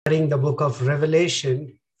Studying the book of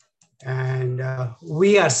Revelation, and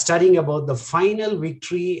we are studying about the final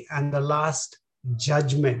victory and the last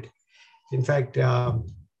judgment. In fact,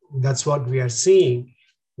 that's what we are seeing.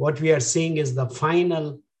 What we are seeing is the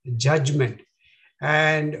final judgment.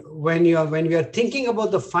 And when we are thinking about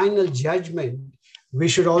the final judgment, we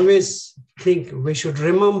should always we should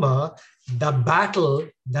remember the battle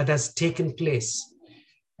that has taken place.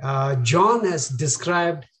 John has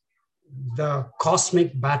described the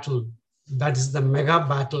cosmic battle, that is the mega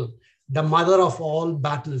battle, the mother of all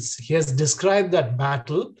battles. He has described that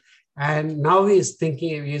battle, and now he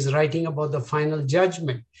is writing about the final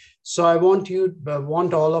judgment. So I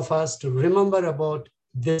want all of us to remember about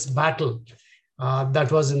this battle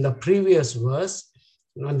that was in the previous verse.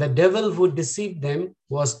 And the devil who deceived them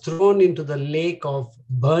was thrown into the lake of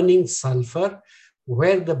burning sulfur,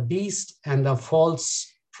 where the beast and the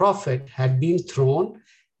false prophet had been thrown.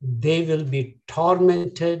 They will be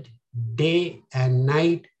tormented day and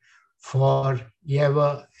night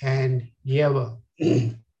forever and ever.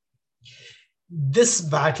 This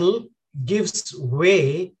battle gives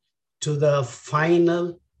way to the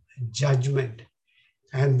final judgment.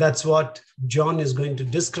 And that's what John is going to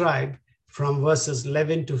describe from verses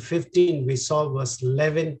 11 to 15. We saw verse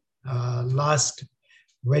 11 last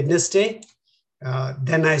Wednesday.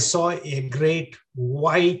 Then I saw a great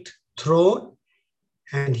white throne,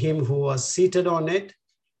 and him who was seated on it.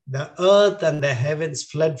 The earth and the heavens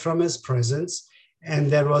fled from his presence,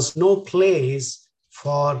 and there was no place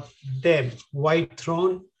for them. White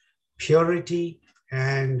throne, purity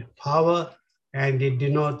and power, and it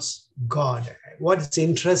denotes God. What's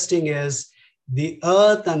interesting is the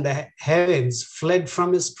earth and the heavens fled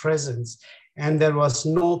from his presence, and there was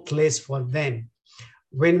no place for them.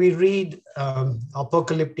 When we read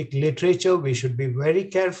apocalyptic literature, we should be very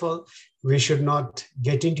careful. We should not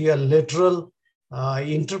get into a literal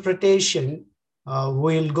interpretation.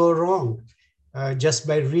 We'll go wrong. Just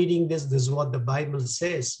by reading this is what the Bible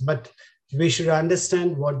says. But we should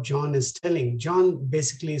understand what John is telling. John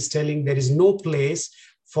basically is telling there is no place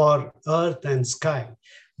for earth and sky.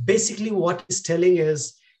 Basically, what he's telling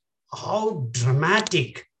is how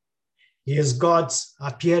dramatic is God's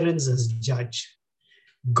appearance as judge.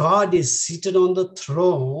 God is seated on the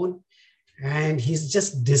throne, and he's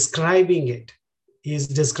just describing it. He's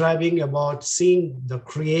describing about seeing the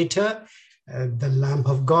Creator, the Lamb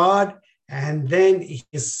of God, and then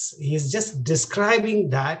he's just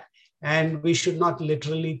describing that. And we should not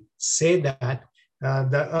literally say that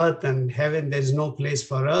the earth and heaven, there's no place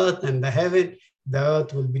for earth and the heaven, the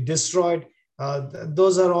earth will be destroyed.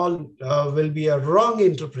 Those are all will be a wrong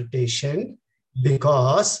interpretation,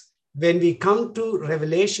 because when we come to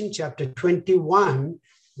Revelation chapter 21,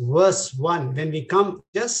 verse 1, when we come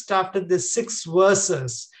just after the 6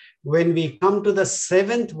 verses, when we come to the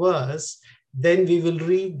 7th verse, then we will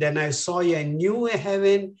read, then I saw a new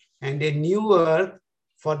heaven and a new earth,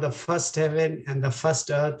 for the first heaven and the first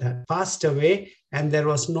earth had passed away, and there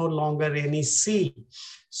was no longer any sea.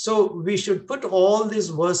 So we should put all these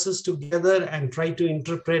verses together and try to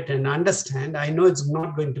interpret and understand. I know it's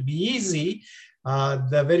not going to be easy.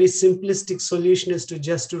 The very simplistic solution is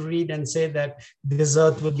to read and say that this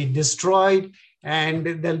earth will be destroyed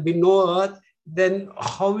and there'll be no earth. Then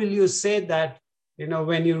how will you say that,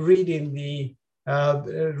 when you read in the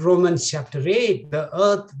Romans chapter 8,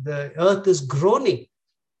 the earth is groaning.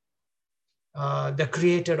 The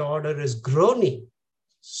created order is groaning.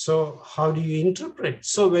 So how do you interpret?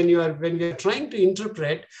 So when we are trying to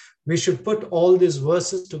interpret, we should put all these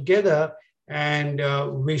verses together and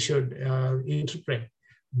we should interpret.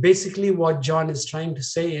 Basically, what John is trying to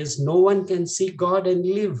say is no one can see God and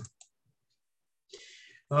live.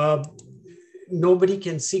 Nobody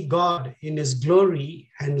can see God in his glory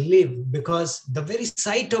and live, because the very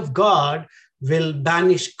sight of God will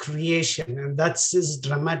banish creation. And that's his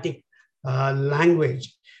dramatic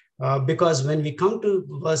language. Because when we come to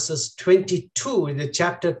verses 22, in the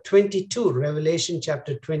chapter 22, Revelation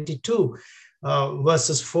chapter 22,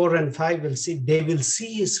 verses 4 and 5, we'll see they will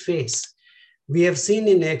see his face. We have seen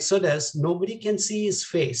in Exodus, nobody can see his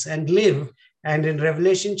face and live. And in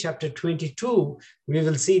Revelation chapter 22, we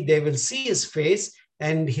will see they will see his face,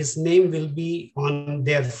 and his name will be on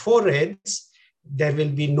their foreheads. There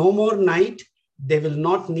will be no more night. They will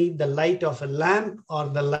not need the light of a lamp or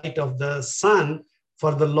the light of the sun,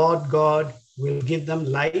 for the Lord God will give them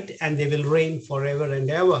light, and they will reign forever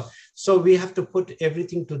and ever. So we have to put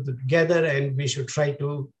everything together, and we should try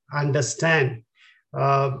to understand.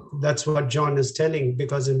 That's what John is telling,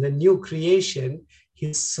 because in the new creation,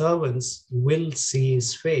 his servants will see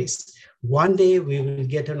his face. One day we will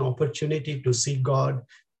get an opportunity to see God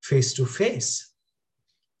face to face.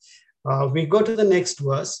 We go to the next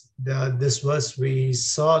verse. This verse we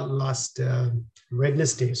saw last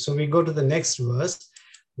Wednesday. So we go to the next verse,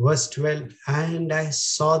 verse 12. And I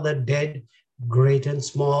saw the dead, great and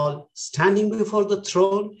small, standing before the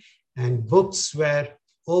throne, and books were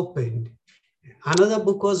opened. Another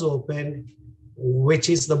book was opened, which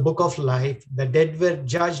is the book of life. The dead were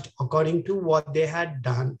judged according to what they had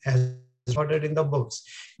done, as recorded in the books.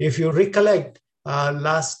 If you recollect,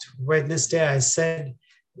 last Wednesday I said,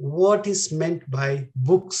 what is meant by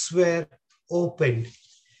books were opened?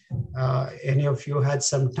 Any of you had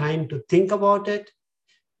some time to think about it?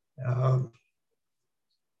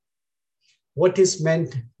 What is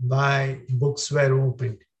meant by books were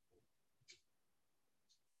opened?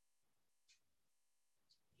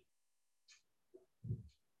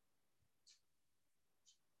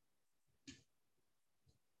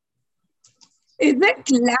 Is it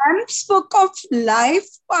Lamb's Book of Life,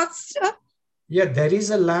 Pastor? Yeah, there is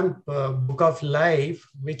a lamp book of life,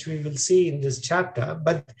 which we will see in this chapter,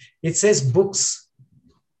 but it says books.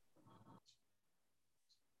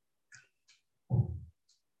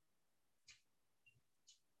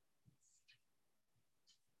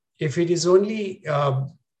 If it is only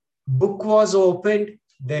book was opened,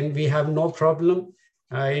 then we have no problem.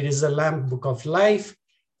 It is a lamp book of life,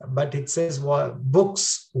 but it says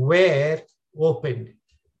books were opened.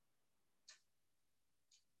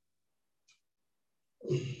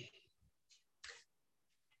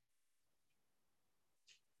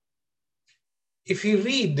 If you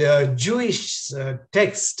read the Jewish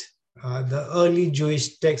text, the early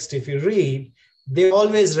Jewish text, if you read, they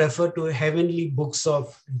always refer to heavenly books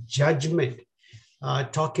of judgment,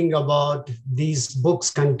 talking about these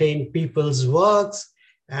books contain people's works,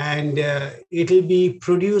 and it will be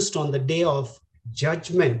produced on the day of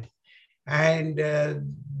judgment. And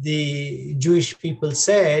the Jewish people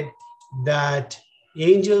said that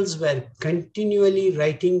angels were continually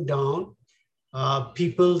writing down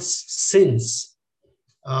people's sins.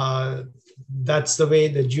 That's the way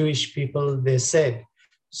the Jewish people, they said.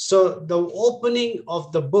 So the opening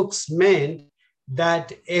of the books meant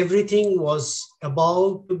that everything was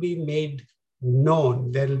about to be made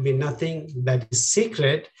known. There will be nothing that is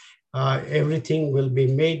secret. Everything will be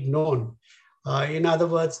made known. In other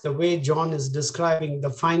words, the way John is describing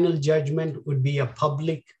the final judgment would be a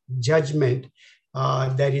public judgment.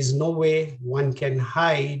 There is no way one can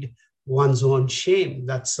hide one's own shame.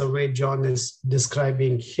 That's the way John is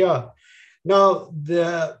describing here. Now,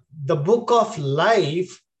 the book of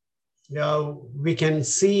life, we can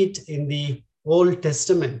see it in the Old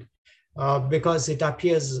Testament because it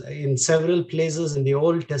appears in several places in the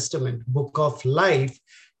Old Testament. Book of life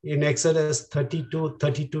in Exodus 32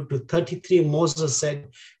 to 33, Moses said,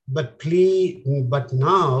 but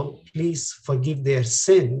now please forgive their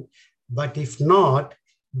sin. But if not,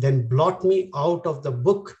 then blot me out of the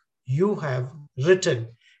book you have written.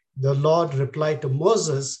 The Lord replied to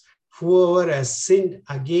Moses, whoever has sinned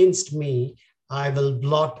against me, I will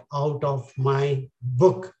blot out of my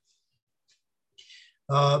book.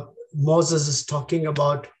 Moses is talking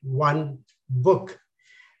about one book.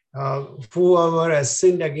 Whoever has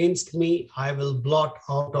sinned against me, I will blot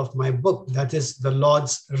out of my book. That is the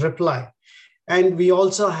Lord's reply. And we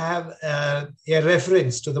also have a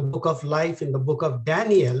reference to the book of life in the book of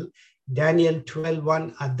Daniel, Daniel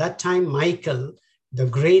 12:1. At that time, Michael, the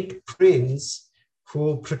great prince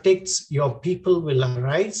who protects your people, will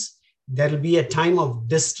arise. There will be a time of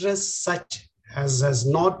distress such as has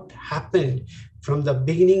not happened from the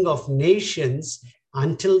beginning of nations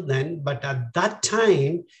until then. But at that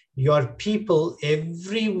time, your people,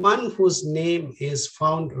 everyone whose name is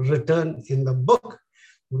found written in the book,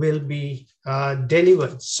 will be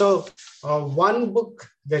delivered. So one book,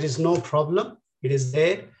 there is no problem. It is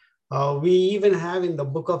there. We even have in the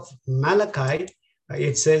book of Malachi,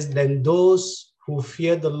 it says, then those who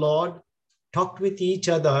fear the Lord talked with each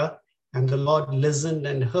other, and the Lord listened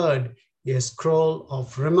and heard. A scroll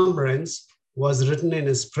of remembrance was written in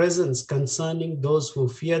his presence concerning those who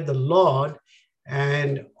feared the Lord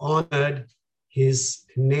and honored his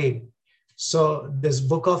name. So this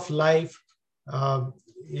book of life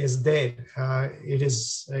is there. It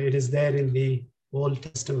is there in the Old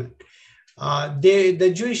Testament.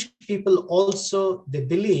 The Jewish people also, they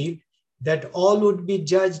believed that all would be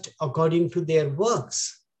judged according to their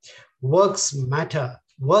works. Works matter.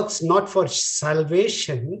 Works not for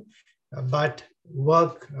salvation, but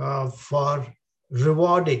work for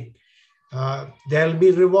rewarding. There will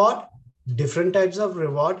be reward, different types of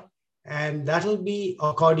reward, and that will be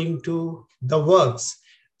according to the works.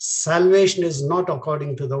 Salvation is not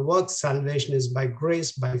according to the works. Salvation is by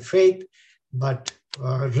grace, by faith, but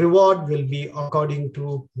reward will be according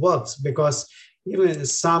to works, because even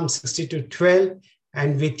Psalm 62:12,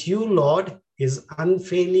 and with you, Lord, is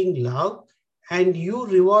unfailing love, and you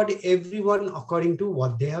reward everyone according to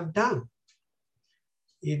what they have done.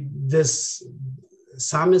 This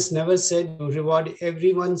psalmist never said you reward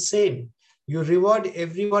everyone same. You reward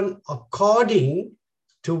everyone according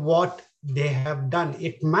to what they have done.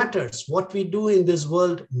 It matters. What we do in this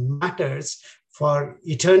world matters for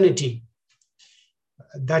eternity.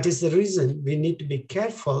 That is the reason we need to be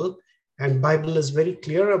careful, and Bible is very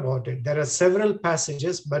clear about it. There are several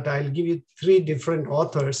passages, but I'll give you three different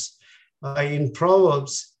authors. In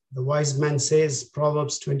Proverbs, the wise man says,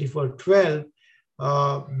 Proverbs 24:12,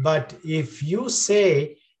 but if you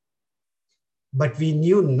say, but we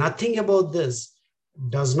knew nothing about this,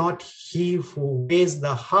 does not he who weighs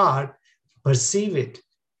the heart perceive it?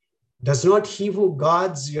 Does not he who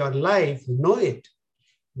guards your life know it?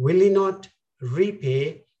 Will he not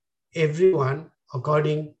repay everyone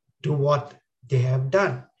according to what they have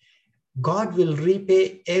done? God will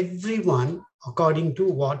repay everyone according to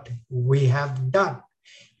what we have done.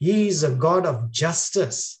 He is a God of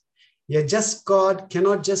justice. A just God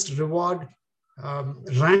cannot just reward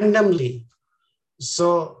randomly.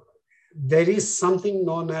 So there is something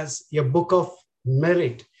known as a book of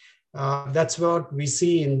merit. That's what we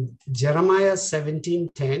see in Jeremiah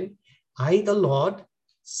 17:10. I, the Lord,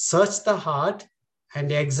 search the heart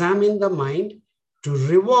and examine the mind to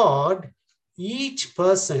reward each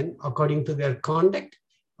person according to their conduct,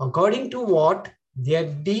 according to what their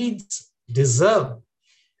deeds deserve.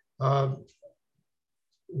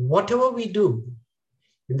 Whatever we do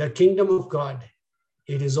in the kingdom of God,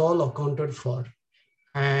 it is all accounted for,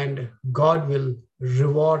 and God will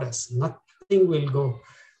reward us. Nothing will go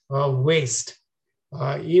waste.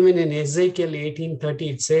 Even in Ezekiel 18:30,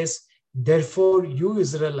 it says, therefore, you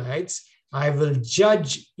Israelites, I will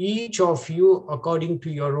judge each of you according to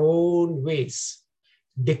your own ways,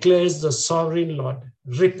 declares the sovereign Lord.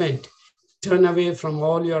 Repent, turn away from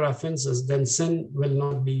all your offenses, then sin will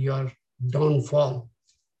not be your downfall.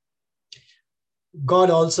 God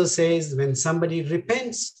also says when somebody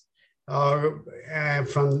repents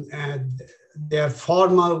from their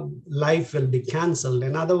former life will be canceled.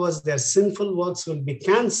 In other words, their sinful works will be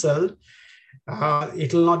canceled.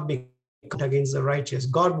 It will not be against the righteous.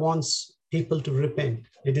 God wants people to repent.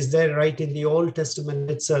 It is there right in the Old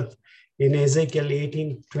Testament itself. In Ezekiel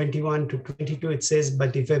 18:21-22, it says,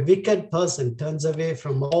 but if a wicked person turns away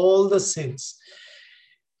from all the sins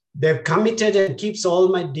they've committed and keeps all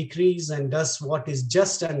my decrees and does what is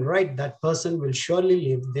just and right, that person will surely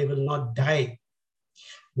live. They will not die.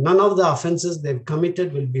 None of the offenses they've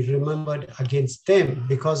committed will be remembered against them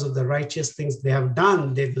because of the righteous things they have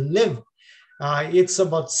done. They will live. It's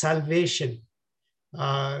about salvation.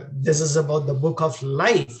 This is about the book of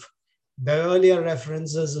life. The earlier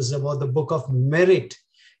references is about the book of merit.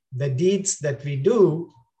 The deeds that we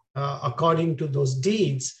do, according to those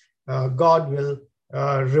deeds, God will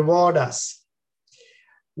reward us.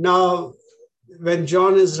 Now, when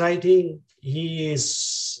John is writing, he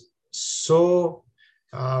is so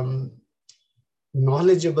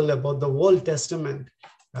knowledgeable about the Old Testament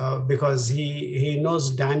because he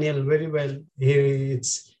knows Daniel very well.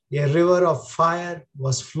 It's a river of fire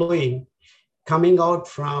was flowing, coming out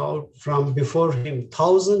from before him.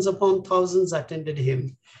 Thousands upon thousands attended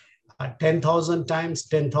him. 10,000 times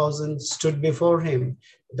 10,000 stood before him.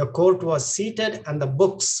 The court was seated and the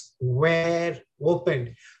books were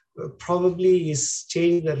opened. Probably he's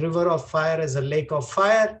changed the river of fire as a lake of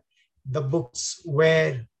fire. The books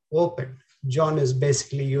were opened. John is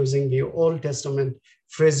basically using the Old Testament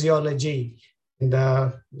phraseology in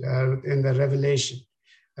the Revelation,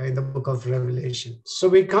 in the book of Revelation. So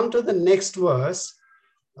we come to the next verse,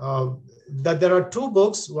 that there are two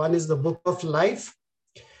books. One is the book of life.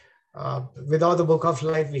 Without the book of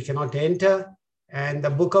life, we cannot enter. And the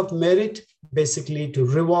book of merit, basically to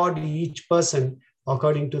reward each person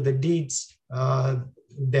according to the deeds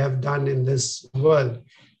they have done in this world.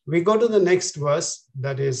 We go to the next verse,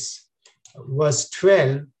 that is verse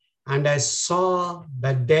 12. And I saw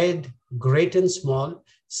the dead, great and small,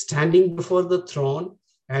 standing before the throne,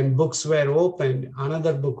 and books were opened.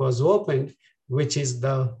 Another book was opened, which is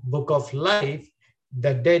the book of life.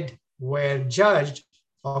 The dead were judged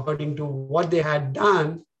according to what they had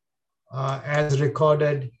done, as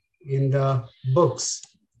recorded in the books.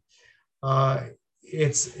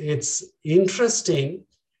 It's interesting.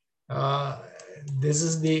 This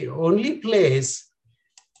is the only place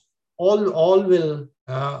all will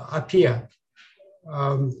appear.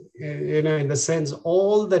 In the sense,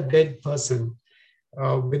 all the dead person,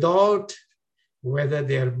 without whether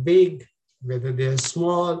they are big whether they are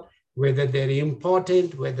small, whether they're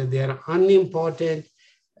important, whether they are unimportant,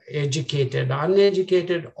 educated,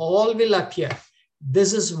 uneducated, all will appear.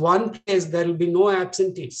 This is one place there will be no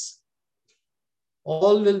absentees.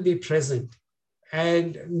 All will be present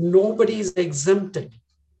and nobody is exempted.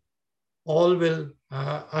 All will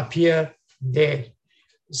appear there.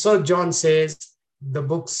 So John says the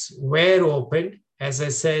books were opened. As I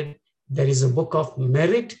said, there is a book of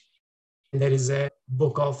merit and there is a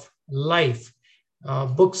book of life.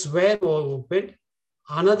 Books were opened.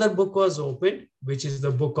 Another book was opened, which is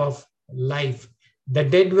the book of life. The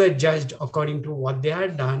dead were judged according to what they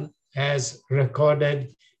had done as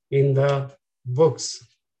recorded in the books.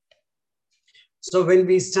 So when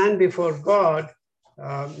we stand before God,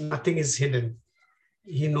 nothing is hidden.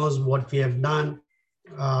 He knows what we have done,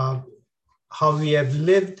 how we have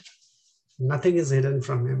lived. Nothing is hidden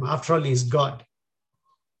from him. After all, he's God.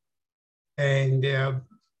 And the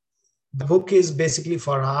book is basically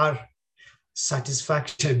for our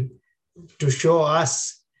satisfaction, to show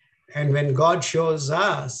us. And when God shows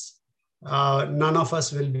us, none of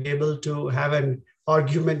us will be able to have an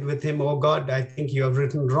argument with him. Oh God, I think you have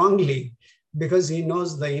written wrongly, because he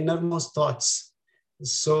knows the innermost thoughts.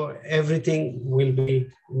 So everything will be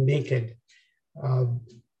naked.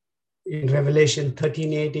 In Revelation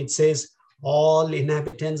 13:8, it says, all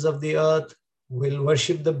inhabitants of the earth will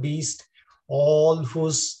worship the beast, all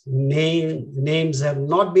whose names have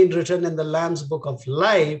not been written in the Lamb's book of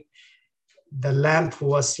life, the Lamb who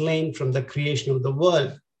was slain from the creation of the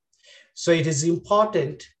world. So it is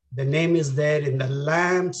important. The name is there in the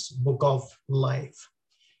Lamb's book of life.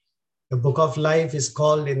 The book of life is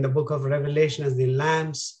called in the book of Revelation as the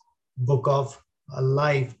Lamb's book of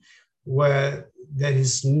life, where there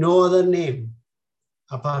is no other name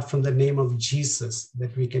apart from the name of Jesus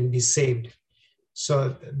that we can be saved.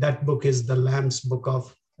 So that book is the Lamb's book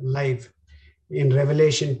of life. In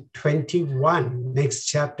Revelation 21, next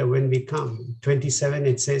chapter, when we come, 27,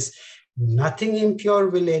 it says, nothing impure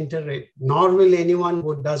will enter it, nor will anyone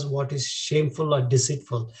who does what is shameful or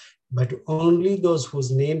deceitful, but only those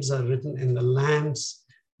whose names are written in the Lamb's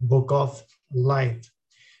book of life.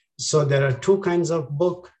 So there are two kinds of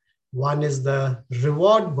book. One is the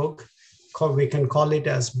reward book, we can call it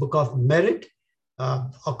as book of merit,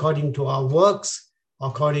 according to our works,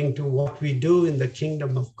 according to what we do in the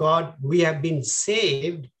kingdom of God. We have been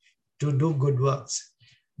saved to do good works.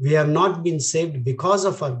 We have not been saved because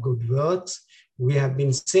of our good works. We have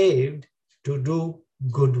been saved to do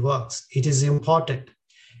good works. It is important.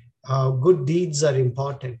 Good deeds are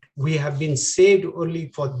important. We have been saved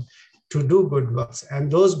only to do good works, and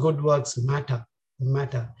those good works matter.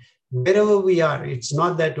 Wherever we are, it's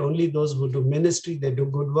not that only those who do ministry, they do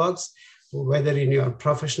good works. Whether in your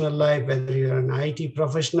professional life, whether you're an IT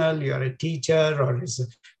professional, you're a teacher or is a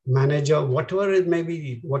manager, whatever it may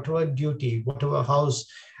be, whatever duty, whatever house,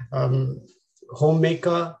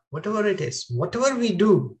 homemaker, whatever it is, whatever we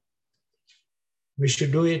do, we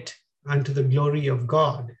should do it unto the glory of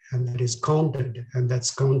God, and that is counted, and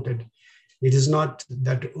that's counted. It is not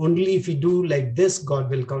that only if we do like this, God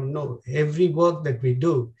will count. No, every work that we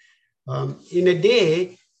do. In a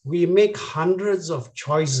day, we make hundreds of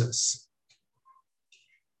choices.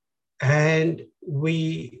 And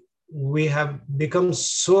we have become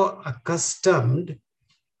so accustomed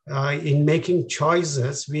in making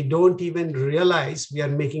choices, we don't even realize we are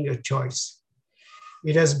making a choice.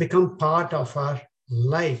 It has become part of our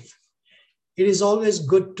life. It is always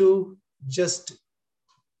good to just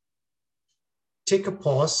take a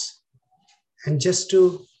pause and just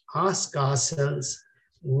to ask ourselves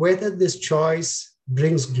whether this choice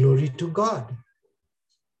brings glory to God.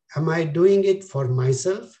 Am I doing it for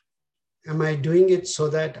myself? Am I doing it so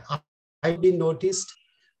that I be noticed?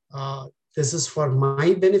 This is for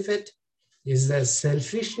my benefit? Is there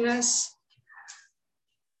selfishness?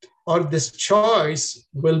 Or this choice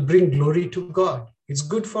will bring glory to God? It's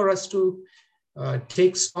good for us to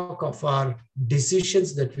take stock of our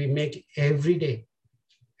decisions that we make every day.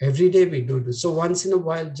 Every day we do this. So once in a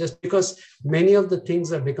while, just because many of the things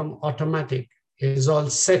have become automatic, it is all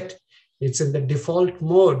set, it's in the default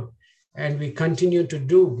mode, and we continue to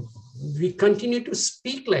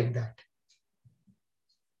speak like that.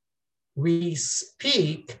 We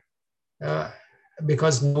speak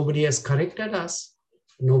because nobody has corrected us.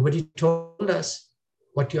 Nobody told us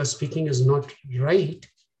what you're speaking is not right.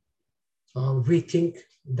 We think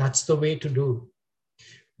that's the way to do.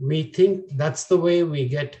 We think that's the way we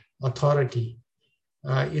get authority.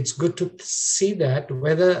 It's good to see that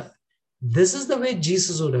whether this is the way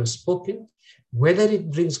Jesus would have spoken, whether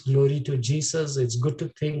it brings glory to Jesus, it's good to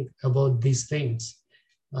think about these things.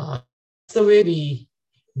 That's the way we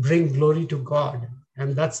bring glory to God.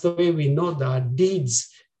 And that's the way we know that our deeds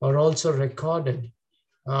are also recorded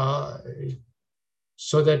uh,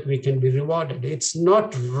 so that we can be rewarded. It's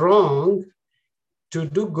not wrong to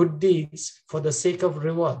do good deeds for the sake of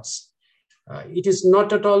rewards. It is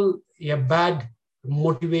not at all a bad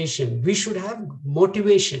motivation. We should have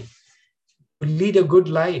motivation to lead a good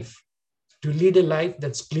life, to lead a life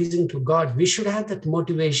that's pleasing to God. We should have that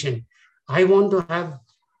motivation. I want to have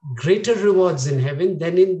greater rewards in heaven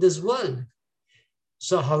than in this world.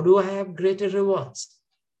 So how do I have greater rewards?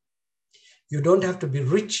 You don't have to be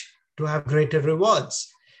rich to have greater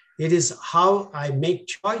rewards. It is how I make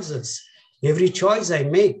choices. Every choice I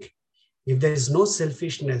make, if there is no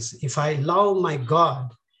selfishness, if I allow my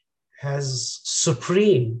God as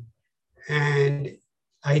supreme and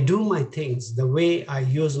I do my things, the way I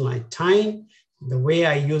use my time, the way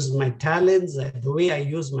I use my talents, the way I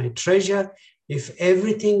use my treasure, if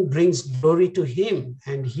everything brings glory to him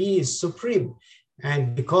and he is supreme,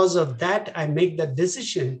 and because of that, I make that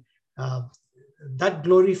decision, that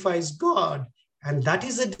glorifies God. And that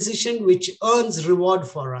is a decision which earns reward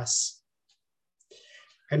for us.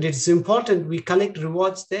 And it's important we collect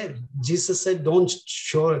rewards there. Jesus said, don't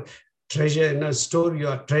store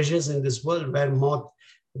your treasures in this world where moth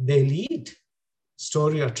they'll eat.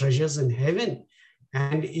 Store your treasures in heaven.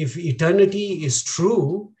 And if eternity is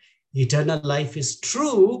true, eternal life is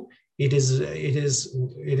true, it is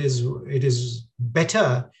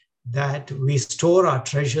better that we store our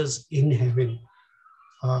treasures in heaven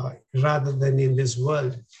rather than in this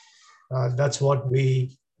world. That's what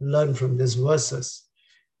we learn from these verses.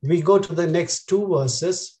 We go to the next two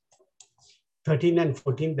verses, 13 and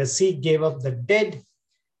 14. The sea gave up the dead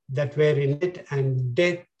that were in it, and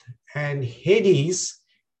death and Hades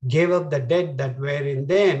gave up the dead that were in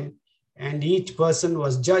them, and each person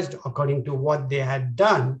was judged according to what they had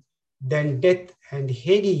done. Then death and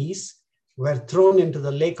Hades were thrown into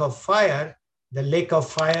the lake of fire. The lake of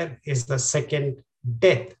fire is the second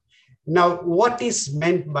death. Now, what is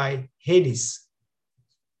meant by Hades?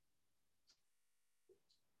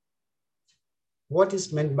 What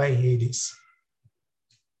is meant by Hades?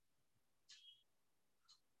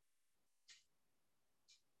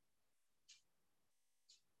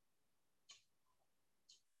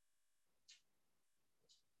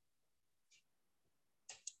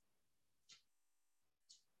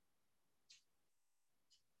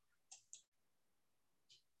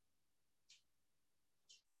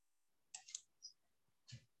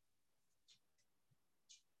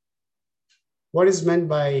 What is meant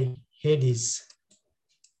by Hades?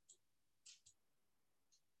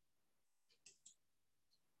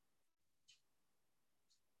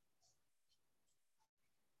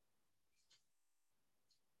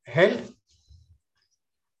 Hell?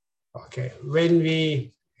 Okay. When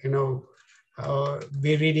we,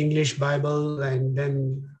 we read English Bible and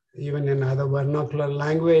then even in other vernacular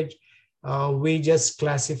language, we just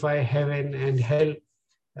classify heaven and hell.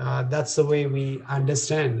 That's the way we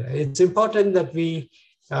understand. It's important that we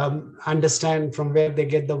understand from where they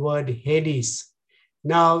get the word Hades.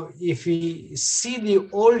 Now, if we see the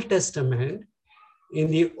Old Testament,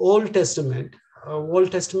 in the Old Testament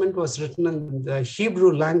was written in the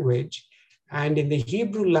Hebrew language, and in the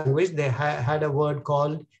Hebrew language, they had a word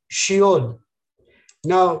called Sheol.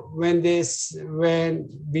 Now, when we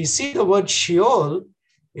see the word Sheol,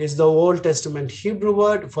 is the Old Testament Hebrew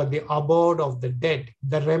word for the abode of the dead,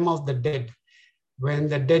 the realm of the dead. When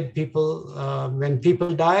the dead people, when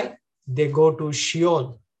people die, they go to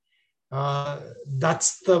Sheol.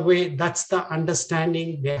 That's the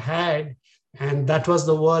understanding they had. And that was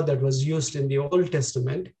the word that was used in the Old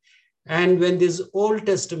Testament. And when this Old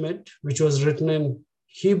Testament, which was written in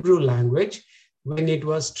Hebrew language, when it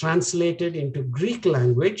was translated into Greek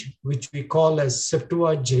language, which we call as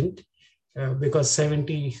Septuagint, because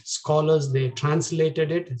 70 scholars, they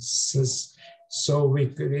translated it. So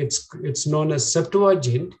it's known as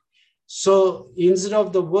Septuagint. So instead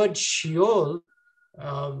of the word Sheol,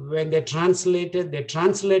 when they translated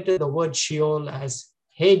the word Sheol as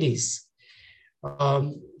Hades.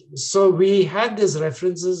 So we had these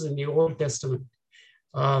references in the Old Testament.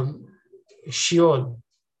 Sheol.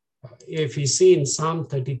 If you see in Psalm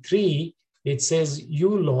 33, it says,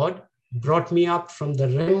 "You, Lord, brought me up from the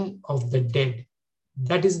realm of the dead."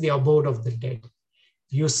 That is the abode of the dead.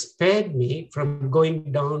 You spared me from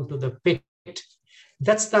going down to the pit.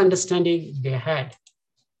 That's the understanding they had.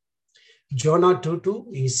 Jonah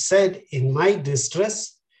 2:2, he said, "In my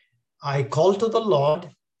distress, I called to the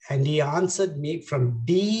Lord, and he answered me from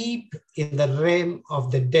deep in the realm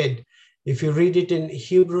of the dead." If you read it in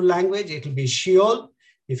Hebrew language, it'll be Sheol.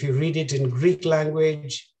 If you read it in Greek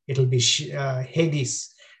language, it'll be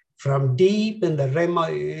Hades. From deep in the realm,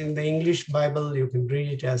 in the English Bible, you can read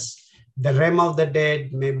it as the realm of the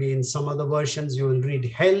dead. Maybe in some other versions, you will read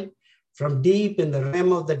hell. From deep in the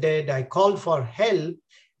realm of the dead, I called for help,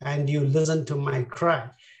 and you listened to my cry.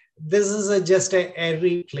 This is just a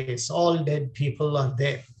airy place. All dead people are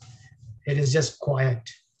there. It is just quiet.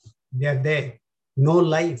 They are there. No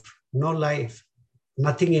life, no life.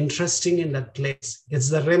 Nothing interesting in that place. It's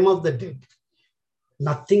the realm of the dead.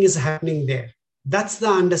 Nothing is happening there. That's the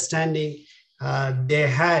understanding they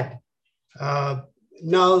had.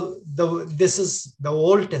 Now, this is the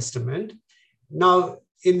Old Testament. Now,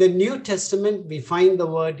 in the New Testament, we find the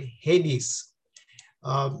word Hades.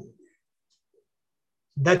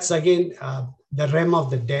 That's again the realm of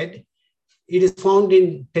the dead. It is found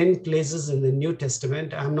in 10 places in the New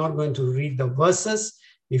Testament. I'm not going to read the verses.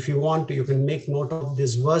 If you want to, you can make note of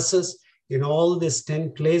these verses. In all these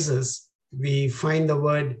 10 places, we find the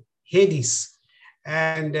word Hades.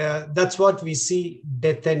 And that's what we see,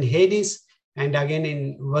 death and Hades. And again,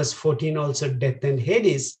 in verse 14, also death and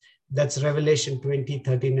Hades. That's Revelation 20,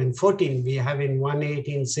 13, and 14. We have in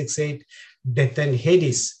 1:18, 6:8, death and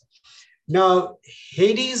Hades. Now,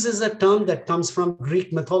 Hades is a term that comes from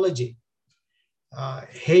Greek mythology.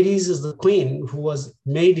 Hades is the queen who was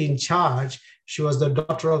made in charge. She was the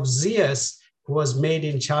daughter of Zeus, who was made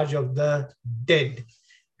in charge of the dead.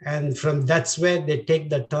 And that's where they take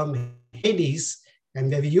the term Hades,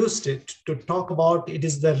 and they've used it to talk about it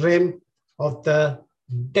is the realm of the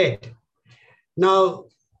dead. Now,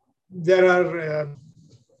 there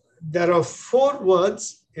are 4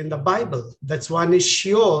 words in the Bible. That's one is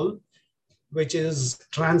Sheol, which is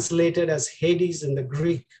translated as Hades in the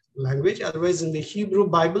Greek language. Otherwise, in the Hebrew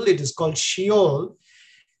Bible, it is called Sheol.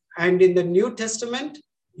 And in the New Testament,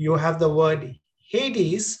 you have the word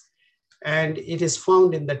Hades, and it is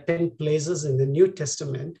found in the 10 places in the New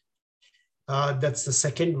Testament. That's the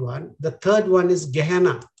second one. The third one is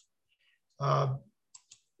Gehenna.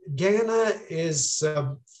 Gehenna is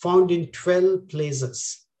found in 12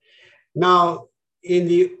 places. Now, in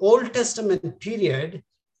the Old Testament period,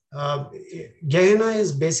 Gehenna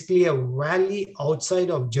is basically a valley outside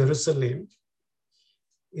of Jerusalem.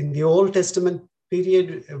 In the Old Testament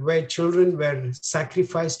period, where children were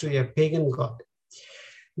sacrificed to a pagan god.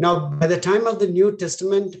 Now, by the time of the New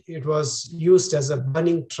Testament, it was used as a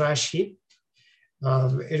burning trash heap.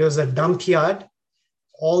 It was a dump yard.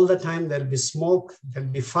 All the time there'll be smoke, there'll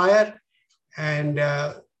be fire. And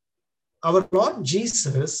our Lord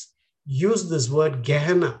Jesus used this word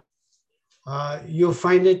Gehenna. You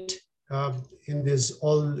find it in these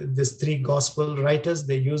 3 gospel writers.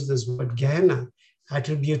 They use this word Gehenna,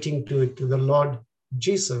 attributing to the Lord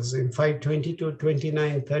Jesus in 5:22,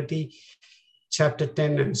 29, 30, chapter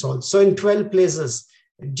 10, and so on. So in 12 places,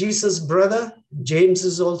 Jesus' brother, James,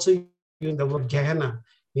 is also using the word Gehenna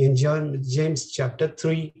in James chapter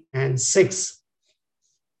 3 and 6.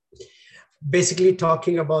 Basically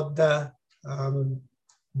talking about the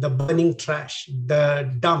burning trash, the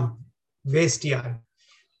dump, waste yard,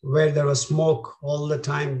 where there was smoke all the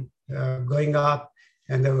time going up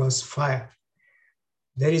and there was fire.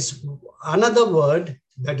 There is another word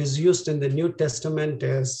that is used in the New Testament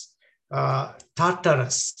is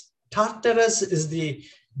Tartarus. Tartarus is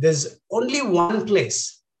there's only one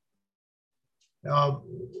place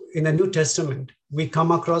in the New Testament we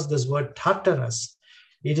come across this word Tartarus.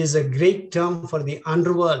 It is a Greek term for the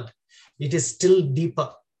underworld. It is still deeper.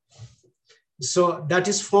 So that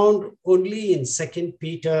is found only in 2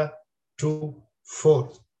 Peter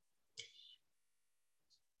 2:4.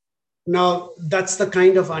 Now, that's the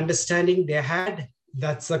kind of understanding they had.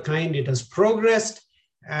 That's the kind it has progressed.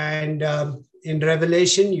 And in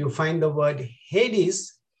Revelation, you find the word Hades.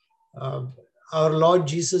 Our Lord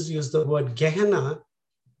Jesus used the word Gehenna.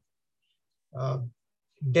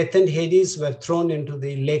 Death and Hades were thrown into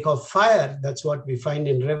the lake of fire. That's what we find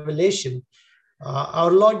in Revelation.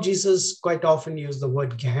 Our Lord Jesus quite often used the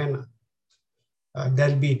word Gehenna.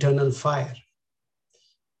 There'll be eternal fire.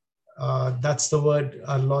 That's the word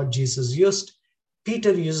our Lord Jesus used.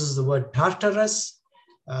 Peter uses the word Tartarus.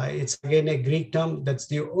 It's again a Greek term. That's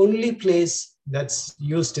the only place that's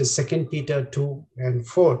used is 2 Peter 2 and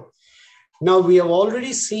 4. Now, we have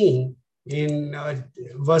already seen in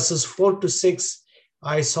verses 4 to 6,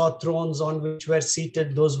 I saw thrones on which were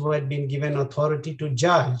seated those who had been given authority to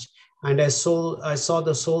judge. And I saw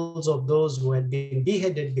the souls of those who had been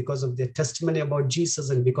beheaded because of their testimony about Jesus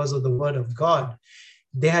and because of the word of God.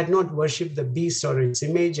 They had not worshipped the beast or its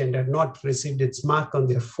image and had not received its mark on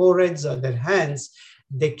their foreheads or their hands.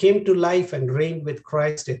 They came to life and reigned with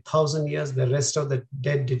Christ 1,000 years. The rest of the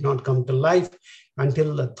dead did not come to life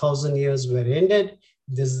until the 1,000 years were ended.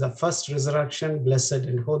 This is the first resurrection. Blessed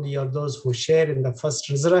and holy are those who share in the first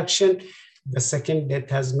resurrection. The second death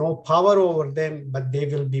has no power over them, but they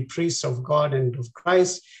will be priests of God and of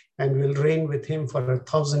Christ and will reign with him for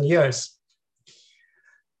 1,000 years.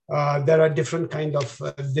 There are different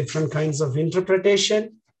kinds of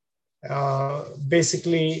interpretation.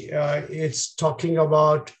 Basically, it's talking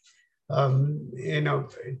about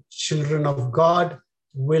children of God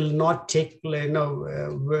will not take, they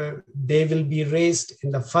will be raised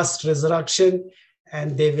in the first resurrection,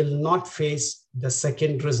 and they will not face the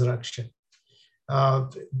second resurrection.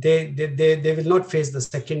 They will not face the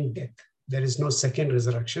second death. There is no second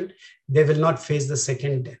resurrection. They will not face the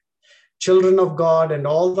second death. Children of God and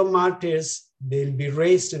all the martyrs, they'll be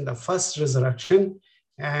raised in the first resurrection,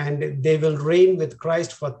 and they will reign with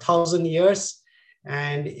Christ for 1,000 years.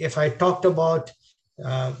 And if I talked about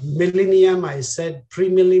millennium, I said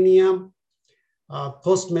pre-millennium,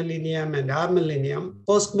 post-millennium, and amillennium.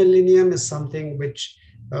 Post-millennium is something which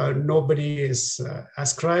nobody is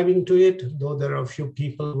ascribing to it, though there are a few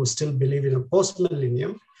people who still believe in a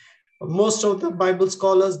post-millennium. Most of the Bible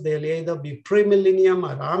scholars, they'll either be pre-millennium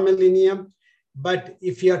or amillennium. But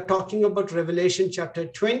if you are talking about Revelation chapter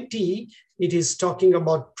 20, it is talking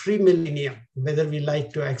about pre-millennium, whether we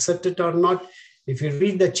like to accept it or not. If you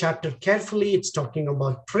read the chapter carefully, it's talking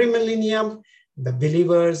about pre-millennium. The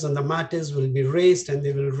believers and the martyrs will be raised, and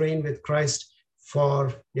they will reign with Christ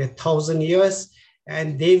for 1,000 years,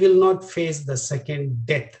 and they will not face the second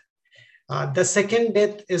death. The second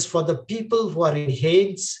death is for the people who are in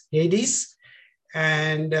Hades,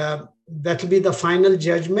 and that will be the final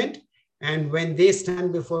judgment. And when they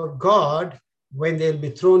stand before God, when they'll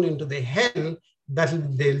be thrown into the hell, that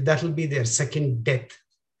will be their second death.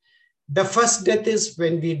 The first death is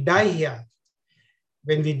when we die here.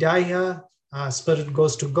 When we die here, our spirit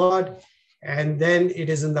goes to God, and then it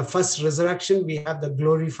is in the first resurrection we have the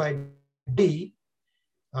glorified body.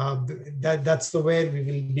 That's the way we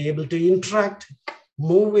will be able to interact,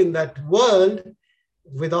 move in that world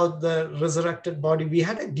without the resurrected body. We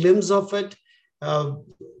had a glimpse of it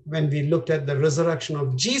when we looked at the resurrection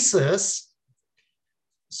of Jesus.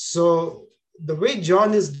 So the way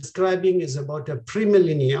John is describing is about a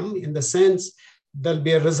premillennium, in the sense there'll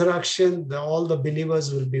be a resurrection, all the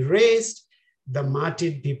believers will be raised, the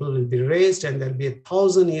martyred people will be raised, and there'll be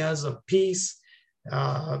 1,000 years of peace.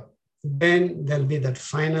 Then there'll be that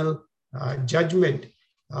final judgment.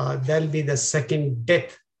 There'll be the second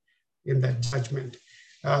death in that judgment.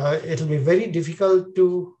 It'll be very difficult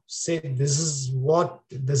to say this is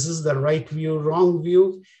the right view, wrong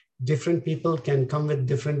view. Different people can come with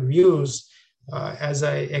different views, as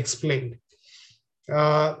I explained.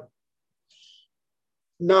 Now,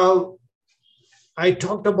 I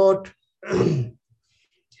talked about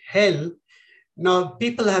hell. Now,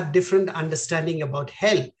 people have different understanding about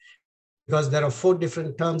hell, because there are 4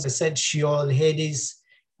 different terms. I said Sheol, Hades,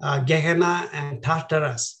 Gehenna, and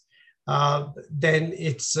Tartarus. Then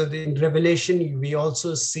it's in Revelation, we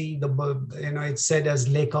also see it's said as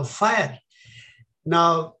lake of fire.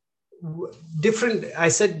 Now, I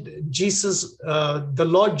said Jesus, the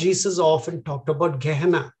Lord Jesus often talked about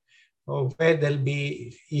Gehenna, where there'll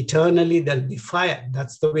be eternally, there'll be fire.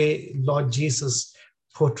 That's the way Lord Jesus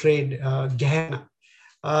portrayed Gehenna.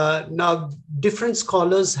 Now, different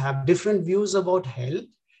scholars have different views about hell.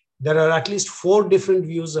 There are at least 4 different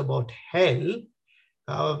views about hell.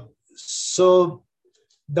 So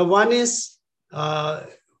the one is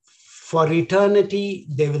for eternity,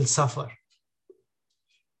 they will suffer.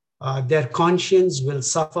 Their conscience will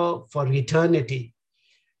suffer for eternity.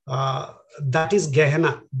 That is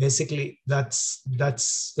Gehenna, basically. That's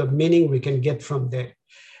the meaning we can get from there.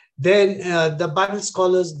 Then the Bible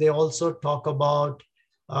scholars, they also talk about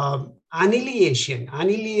annihilation.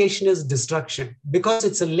 Annihilation is destruction. Because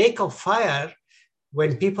it's a lake of fire,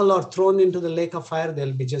 when people are thrown into the lake of fire,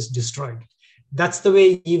 they'll be just destroyed. That's the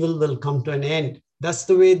way evil will come to an end. That's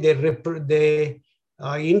the way they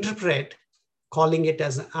interpret, calling it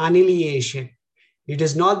as annihilation. It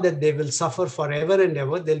is not that they will suffer forever and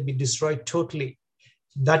ever, they'll be destroyed totally.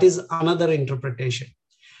 That is another interpretation.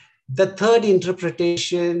 The third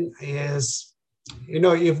interpretation is,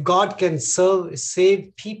 if God can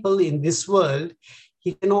save people in this world,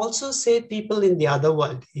 he can also save people in the other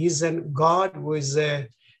world. He's a God who is a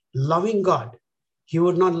loving God. He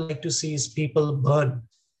would not like to see his people burn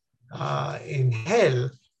in hell.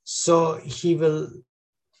 So he will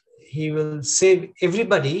save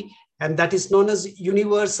everybody, and that is known as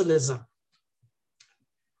universalism.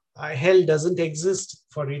 Hell doesn't exist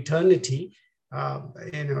for eternity.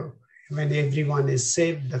 When everyone is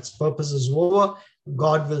saved, that purpose is over.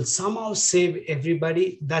 God will somehow save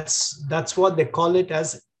everybody. That's what they call it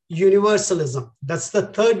as universalism. That's the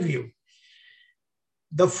third view.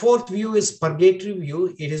 The fourth view is purgatory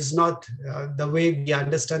view. It is not the way we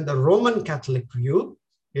understand the Roman Catholic view.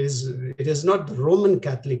 It is not the Roman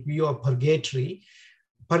Catholic view of purgatory.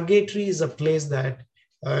 Purgatory is a place that,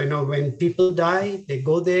 when people die, they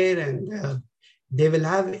go there and they will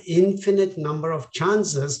have infinite number of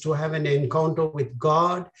chances to have an encounter with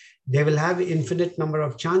God. They will have infinite number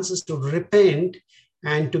of chances to repent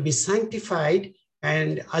and to be sanctified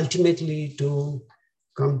and ultimately to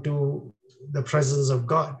come to the presence of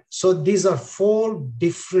God. So these are four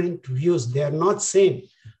different views. They are not same.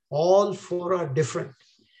 All four are different.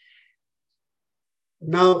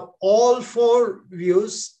 Now, all four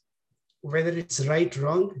views, whether it's right or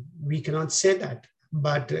wrong, we cannot say that.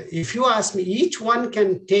 But if you ask me, each one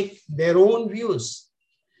can take their own views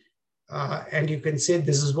and you can say,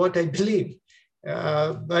 this is what I believe.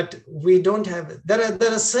 But we don't have, there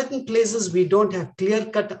are certain places we don't have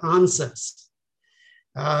clear-cut answers.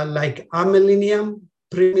 Like amillennium,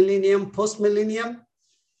 premillennium, postmillennium,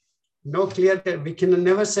 no clear, we can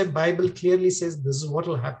never say Bible clearly says this is what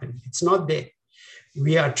will happen. It's not there.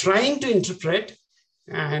 We are trying to interpret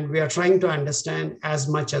and we are trying to understand as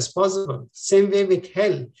much as possible. Same way with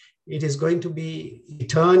hell, it is going to be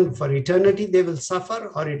for eternity, they will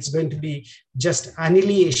suffer, or it's going to be just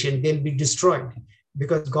annihilation, they'll be destroyed.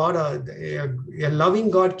 Because God, a loving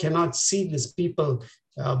God cannot see these people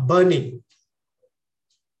burning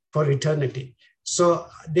for eternity. So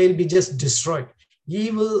they'll be just destroyed.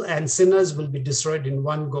 Evil and sinners will be destroyed in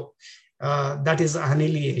one go. That is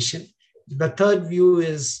annihilation. The third view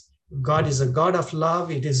is God is a God of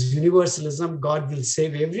love. It is universalism. God will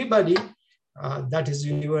save everybody. That is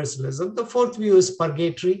universalism. The fourth view is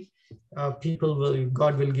purgatory.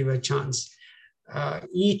 God will give a chance.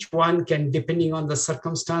 Each one can, depending on the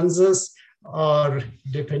circumstances or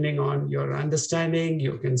depending on your understanding,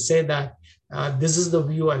 you can say that this is the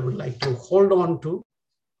view I would like to hold on to.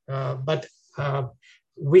 But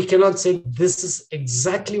we cannot say this is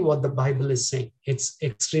exactly what the Bible is saying. It's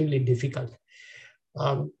extremely difficult.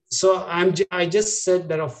 So I just said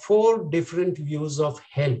there are four different views of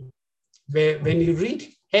hell. When you read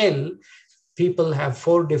hell, people have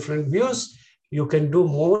four different views. You can do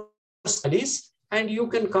more studies and you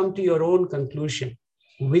can come to your own conclusion,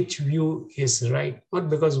 which view is right, not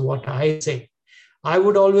because what I say. I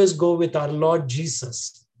would always go with our Lord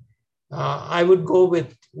Jesus. I would go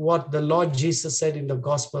with what the Lord Jesus said in the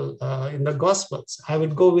Gospels. I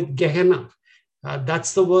would go with Gehenna.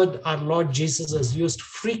 That's the word our Lord Jesus has used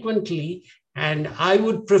frequently. And I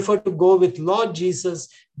would prefer to go with Lord Jesus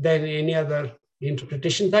than any other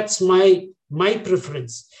interpretation. That's my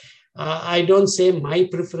preference. I don't say my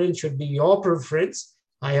preference should be your preference.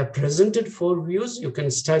 I have presented four views. You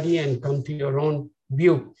can study and come to your own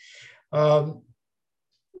view.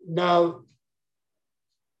 Now,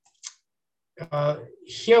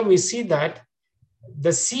 here we see that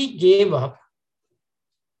the sea gave up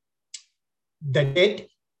the dead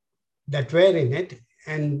that were in it,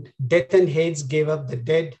 and death and Hades gave up the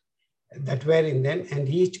dead that were in them, and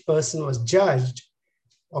each person was judged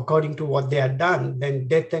according to what they had done. Then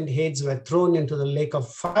death and Hades were thrown into the lake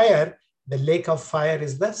of fire. The lake of fire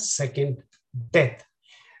is the second death.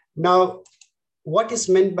 Now, what is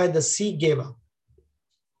meant by the sea gave up?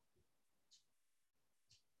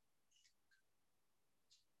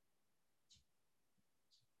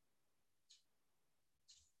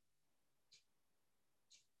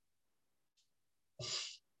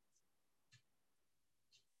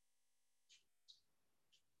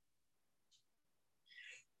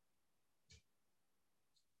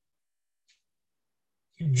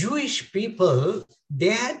 Jewish people,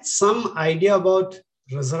 they had some idea about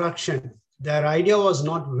resurrection. Their idea was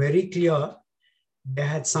not very clear. They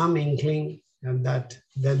had some inkling that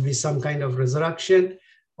there'll be some kind of resurrection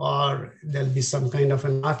or there'll be some kind of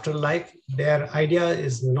an afterlife. Their idea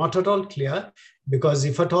is not at all clear, because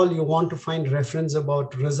if at all you want to find reference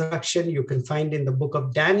about resurrection, you can find in the book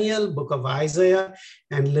of Daniel, book of Isaiah,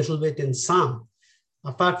 and a little bit in Psalm.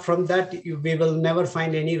 Apart from that, we will never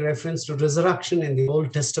find any reference to resurrection in the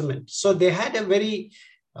Old Testament. So they had a very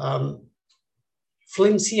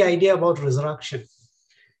flimsy idea about resurrection.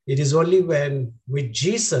 It is only when with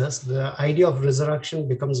Jesus, the idea of resurrection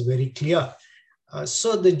becomes very clear.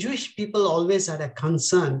 So the Jewish people always had a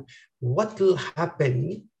concern, what will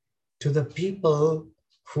happen to the people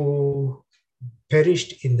who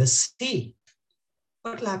perished in the sea?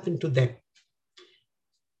 What will happen to them?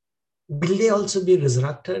 Will they also be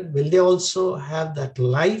resurrected? Will they also have that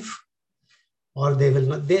life? Or they will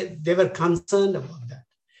not? They were concerned about that.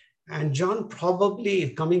 And John,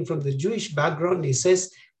 probably coming from the Jewish background, he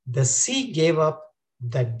says, the sea gave up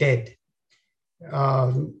the dead.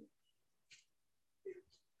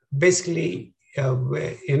 Basically,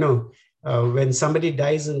 when somebody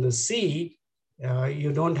dies in the sea,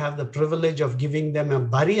 you don't have the privilege of giving them a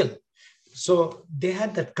burial. So they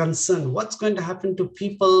had that concern. What's going to happen to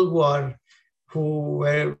people who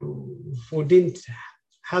didn't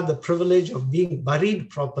have the privilege of being buried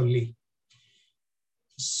properly?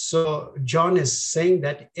 So John is saying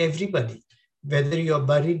that everybody, whether you are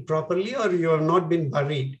buried properly or you have not been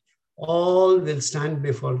buried, all will stand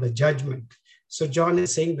before the judgment. So John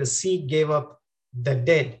is saying the sea gave up the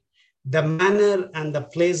dead. The manner and the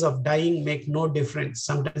place of dying make no difference.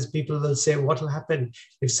 Sometimes people will say, what will happen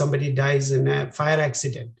if somebody dies in a fire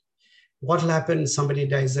accident? What will happen if somebody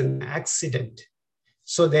dies in an accident?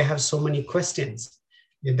 So they have so many questions.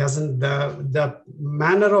 It doesn't, the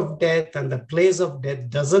manner of death and the place of death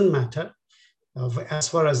doesn't matter. As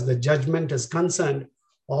far as the judgment is concerned,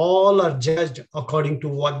 all are judged according to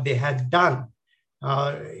what they had done.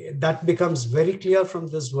 That becomes very clear from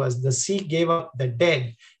this verse. The sea gave up the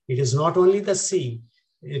dead. It is not only the sea,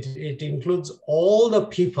 it includes all the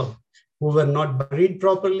people who were not buried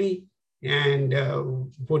properly and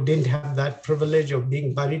who didn't have that privilege of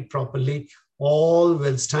being buried properly. All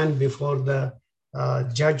will stand before the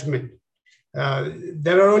judgment.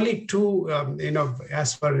 There are only two,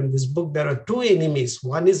 as per in this book, there are two enemies.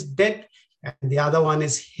 One is death and the other one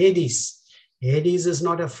is Hades. Hades is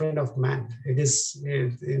not a friend of man. It is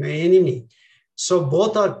an enemy. So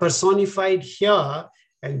both are personified here.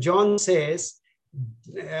 And John says,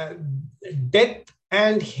 death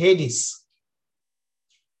and Hades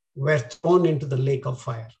were thrown into the lake of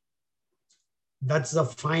fire. That's the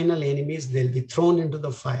final enemies. They'll be thrown into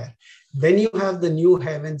the fire. Then you have the new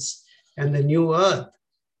heavens and the new earth.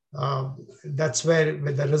 That's where,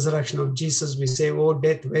 with the resurrection of Jesus, we say, oh,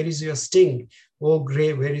 death, where is your sting? Oh,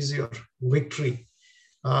 grave, where is your victory?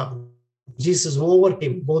 Jesus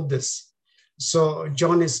overcame both this. So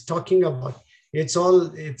John is talking about, it's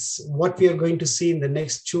what we are going to see in the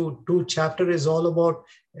next two chapters is all about,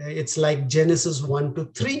 it's like Genesis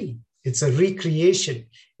 1-3. It's a recreation.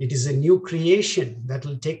 It is a new creation that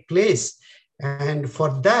will take place. And for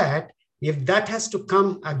that, if that has to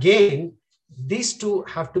come again, these two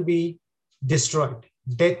have to be destroyed.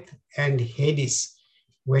 Death and Hades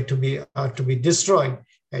are to be destroyed.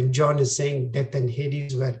 And John is saying death and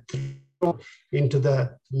Hades were thrown into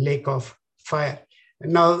the lake of fire.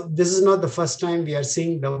 Now, this is not the first time we are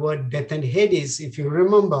seeing the word death and Hades. If you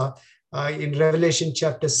remember, in Revelation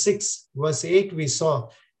chapter 6, verse 8, we saw,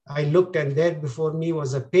 I looked and there before me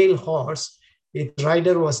was a pale horse. Its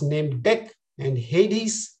rider was named Death, and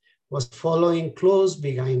Hades was following close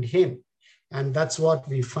behind him. And that's what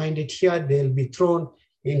we find it here. They'll be thrown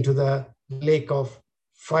into the lake of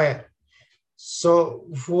fire. So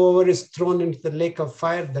whoever is thrown into the lake of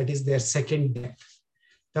fire, that is their second death.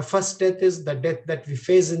 The first death is the death that we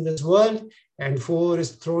face in this world, and whoever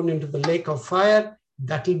is thrown into the lake of fire,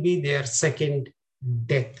 that will be their second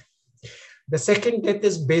death. The second death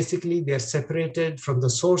is basically they are separated from the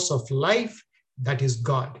source of life, that is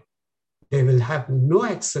God. They will have no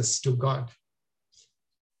access to God.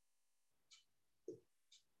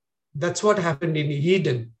 That's what happened in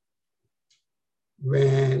Eden.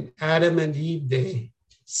 When Adam and Eve, they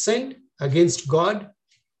sinned against God,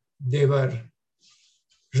 they were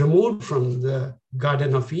removed from the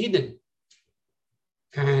Garden of Eden.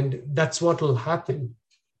 And that's what will happen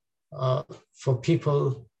for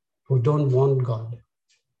people who don't want God.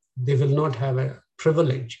 They will not have a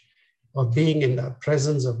privilege of being in the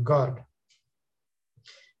presence of God.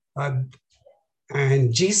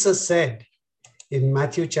 And Jesus said in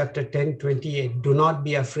Matthew chapter 10:28, do not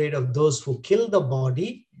be afraid of those who kill the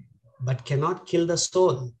body, but cannot kill the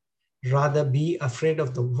soul. Rather be afraid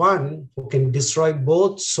of the one who can destroy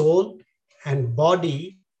both soul and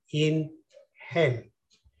body in hell.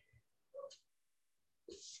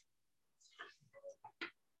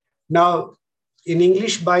 Now, in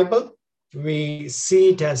English Bible, we see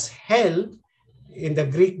it as hell. In the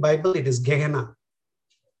Greek Bible, it is Gehenna.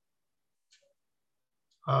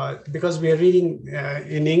 Because we are reading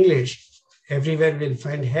in English, everywhere we'll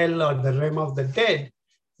find hell or the realm of the dead.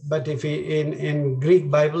 But if in Greek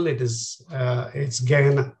Bible, it's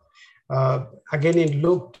Gehenna. Again, in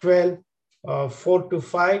Luke 12,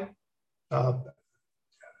 4-5,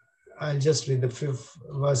 I'll just read the 5th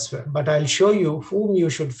verse. But I'll show you whom you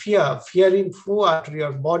should fear. Fear him who, after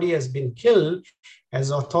your body has been killed, has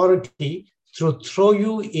authority to throw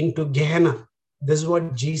you into Gehenna. This is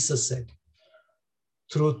what Jesus said.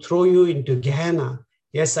 To throw you into Gehenna.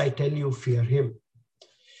 Yes, I tell you, fear him.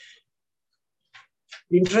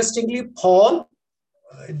 Interestingly, Paul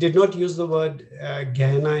did not use the word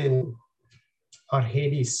Gehenna or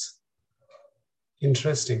Hades.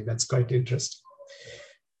 Interesting. That's quite interesting.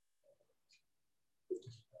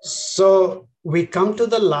 So we come to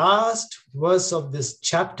the last verse of this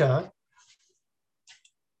chapter.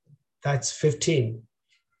 That's 15.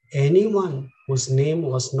 Anyone whose name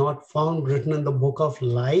was not found written in the book of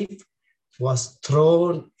life was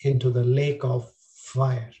thrown into the lake of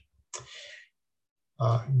fire.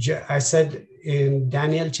 I said in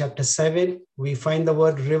Daniel chapter 7, we find the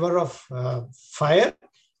word river of fire.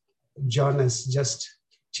 John has just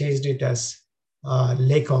changed it as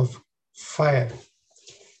lake of fire.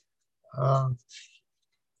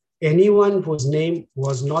 Anyone whose name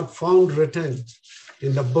was not found written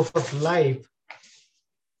in the book of life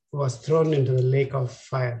was thrown into the lake of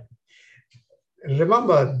fire.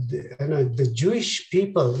 Remember, the Jewish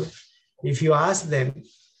people, if you ask them,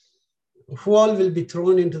 who all will be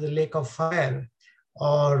thrown into the lake of fire,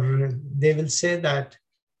 or they will say that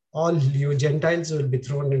all you Gentiles will be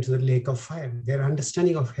thrown into the lake of fire. Their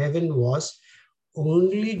understanding of heaven was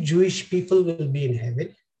only Jewish people will be in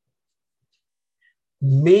heaven.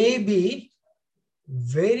 Maybe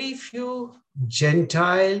very few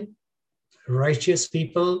Gentile righteous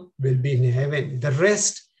people will be in heaven. The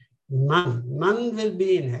rest, none will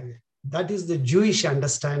be in heaven. That is the Jewish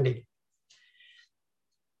understanding.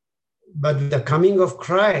 But with the coming of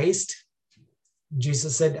Christ,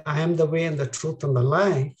 Jesus said, I am the way and the truth and the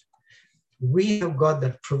life. We have got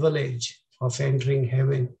that privilege of entering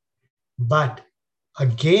heaven. But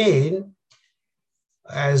again,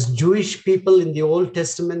 as Jewish people in the Old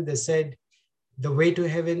Testament, they said, the way to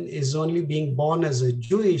heaven is only being born as a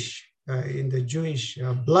Jewish, in the Jewish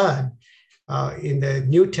blood. In the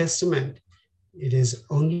New Testament, it is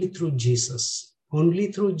only through Jesus.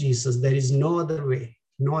 Only through Jesus. There is no other way.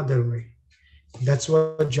 No other way. That's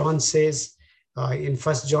what John says in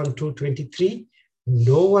 1 John 2:23.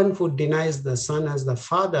 No one who denies the Son as the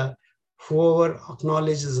Father, whoever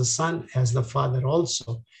acknowledges the Son as the Father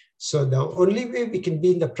also. So the only way we can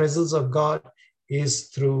be in the presence of God is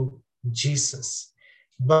through Jesus.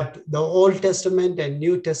 But the Old Testament and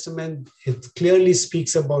New Testament, it clearly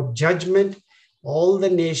speaks about judgment. All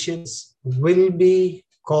the nations will be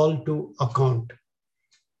called to account.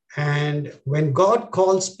 And when God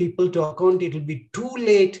calls people to account, it will be too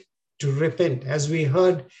late to repent. As we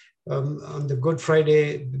heard on the Good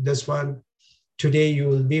Friday, this one, today you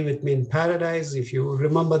will be with me in paradise. If you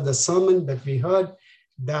remember the sermon that we heard,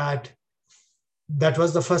 that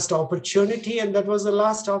was the first opportunity and that was the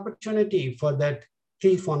last opportunity for that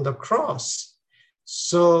thief on the cross.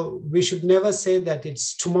 So we should never say that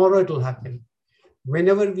it's tomorrow it will happen.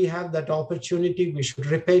 Whenever we have that opportunity, we should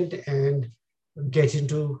repent and get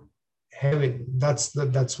into heaven.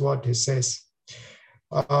 That's what he says.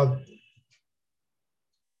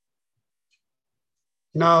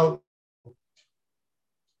 Now,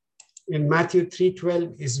 in Matthew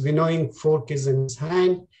 3:12, his winnowing fork is in his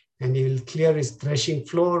hand, and he will clear his threshing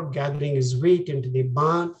floor, gathering his wheat into the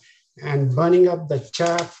barn, and burning up the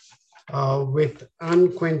chaff with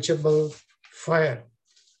unquenchable fire.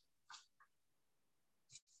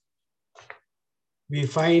 We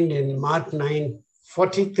find in Mark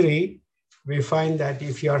 9:43, we find that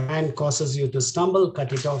if your hand causes you to stumble,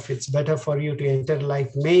 cut it off. It's better for you to enter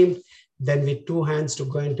life maimed than with two hands to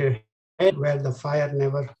go into hell where the fire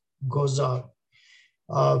never goes out.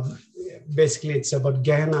 Basically, it's about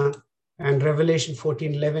Gehenna. And Revelation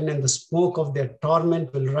 14:11, and the smoke of their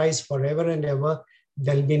torment will rise forever and ever.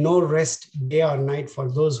 There'll be no rest day or night for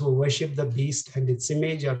those who worship the beast and its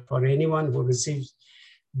image, or for anyone who receives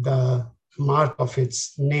the mark of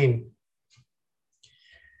its name.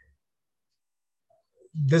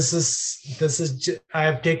 This is I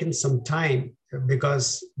have taken some time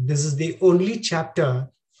because this is the only chapter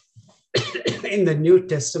in the New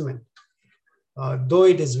Testament. Though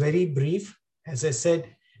it is very brief, as I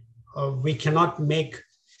said, we cannot make,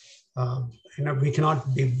 we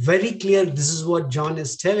cannot be very clear this is what John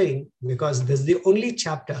is telling, because this is the only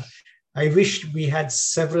chapter. I wish we had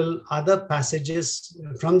several other passages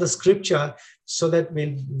from the scripture so that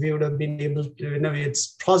we would have been able to, it's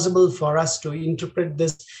possible for us to interpret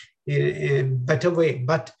this in a better way.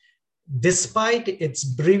 But despite its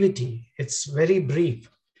brevity, it's very brief.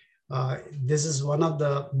 This is one of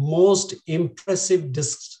the most impressive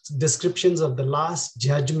descriptions of the last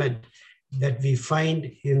judgment that we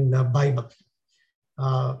find in the Bible.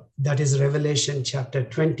 That is Revelation chapter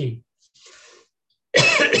 20.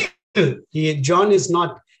 John is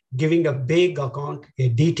not giving a big account, a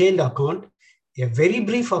detailed account, a very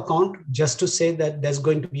brief account, just to say that there's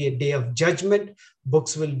going to be a day of judgment.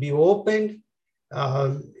 Books will be opened.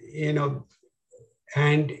 you know,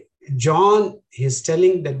 and John is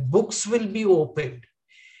telling that books will be opened.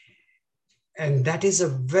 And that is a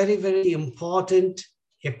very, very important,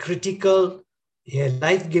 a critical, a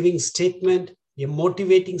life-giving statement, a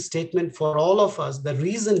motivating statement for all of us. The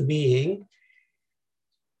reason being,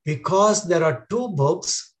 because there are two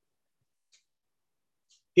books,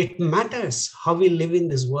 it matters how we live in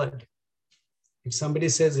this world. If somebody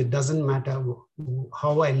says it doesn't matter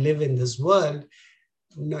how I live in this world,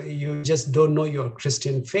 no, you just don't know your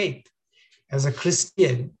Christian faith. As a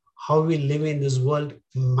Christian, how we live in this world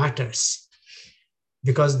matters,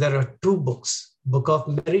 because there are two books, book of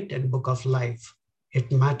merit and book of life.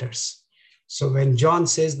 It matters. So when John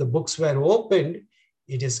says the books were opened,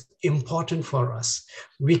 it is important for us.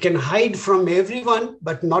 We can hide from everyone,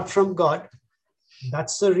 but not from God.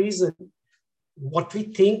 That's the reason what we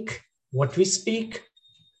think, what we speak,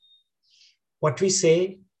 what we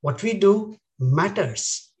say, what we do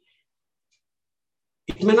matters.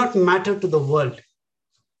 It may not matter to the world,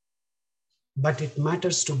 but it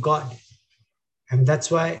matters to God. And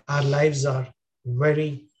that's why our lives are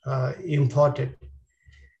very important.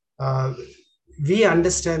 We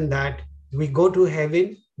understand that we go to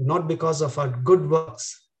heaven not because of our good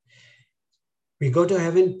works. We go to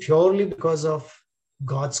heaven purely because of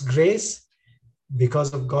God's grace,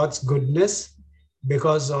 because of God's goodness,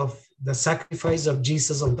 because of the sacrifice of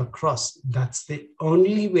Jesus on the cross. That's the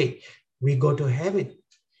only way we go to heaven.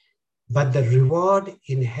 But the reward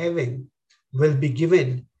in heaven will be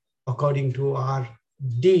given according to our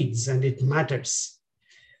deeds, and it matters.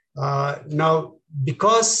 Now,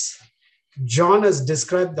 because John has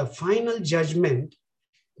described the final judgment,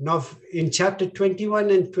 now in chapter 21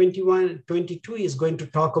 and 22 is going to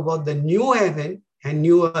talk about the new heaven and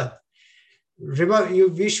new earth. Remember,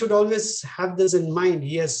 we should always have this in mind.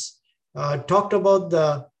 He has talked about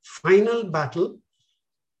the final battle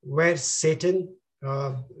where Satan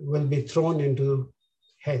will be thrown into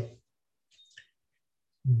hell.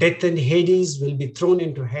 Death and Hades will be thrown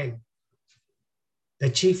into hell.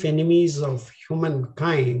 The chief enemies of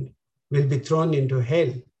humankind will be thrown into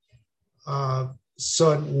hell.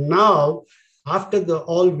 So now, after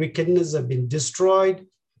all wickedness have been destroyed,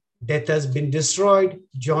 death has been destroyed,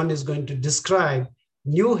 John is going to describe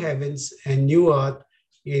new heavens and new earth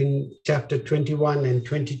in chapter 21 and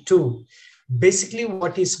 22. Basically,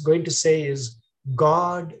 what he's going to say is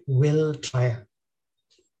God will triumph.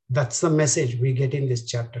 That's the message we get in this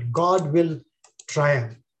chapter. God will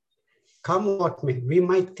triumph. Come what may. We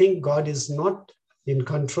might think God is not in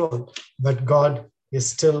control, but God is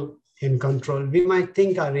still in control. We might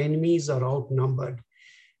think our enemies are outnumbered.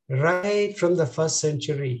 Right from the first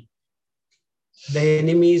century, the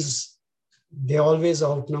enemies, they always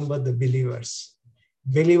outnumber the believers.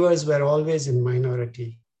 Believers were always in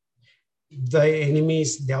minority. The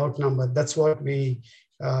enemies, they outnumber. That's what we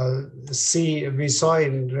saw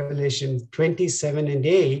in Revelation 27 and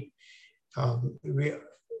 8. How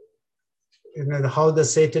the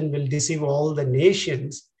Satan will deceive all the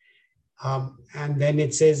nations. And then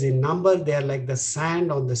it says in number, they are like the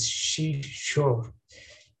sand on the seashore.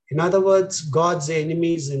 In other words, God's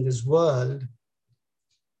enemies in this world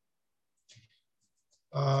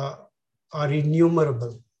are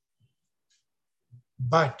innumerable.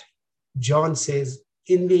 But John says,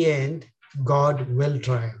 in the end, God will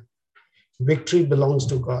triumph. Victory belongs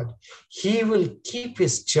to God. He will keep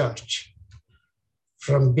his church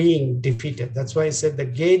from being defeated. That's why I said the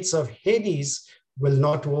gates of Hades will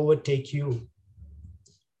not overtake you.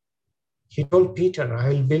 He told Peter, I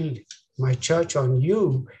will build my church on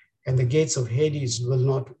you, and the gates of Hades will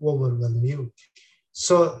not overwhelm you.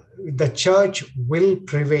 So the church will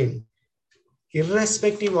prevail,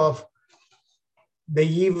 irrespective of the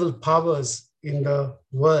evil powers in the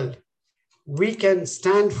world. We can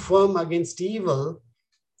stand firm against evil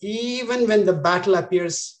even when the battle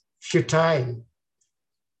appears futile.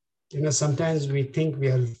 Sometimes we think we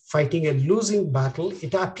are fighting a losing battle.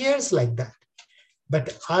 It appears like that.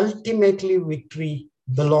 But ultimately, victory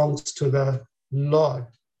belongs to the Lord.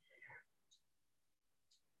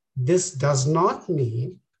 This does not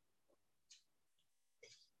mean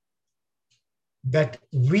that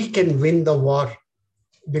we can win the war,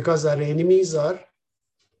 because our enemies are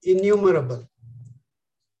innumerable.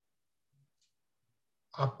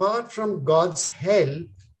 Apart from God's help,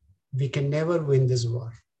 we can never win this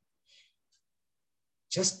war.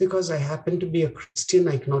 Just because I happen to be a Christian,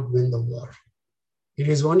 I cannot win the war. It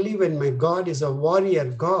is only when my God is a warrior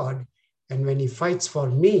God, and when he fights for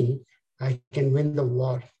me, I can win the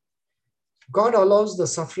war. God allows the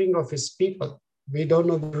suffering of his people. We don't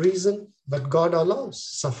know the reason, but God allows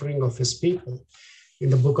suffering of his people. In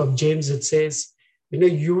the book of James, it says,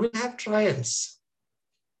 You will have trials.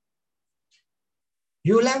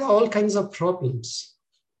 You will have all kinds of problems.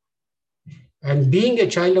 And being a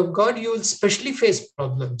child of God, you will especially face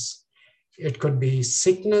problems. It could be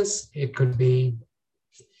sickness. It could be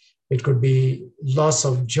loss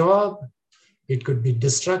of job. It could be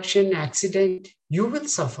destruction, accident. You will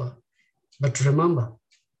suffer. But remember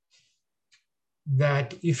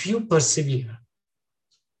that if you persevere,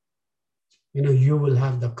 you will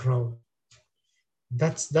have the crown.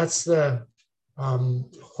 That's the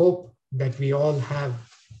hope that we all have.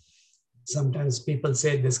 Sometimes people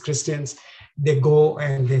say these Christians, they go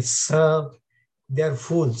and they serve. They're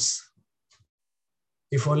fools.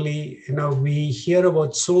 If only, we hear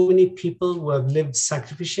about so many people who have lived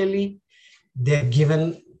sacrificially. They've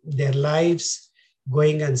given their lives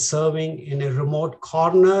going and serving in a remote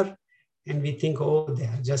corner. And we think, oh,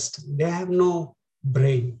 they have no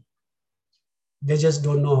brain. They just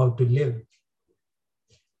don't know how to live.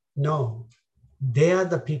 No, they are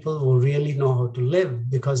the people who really know how to live,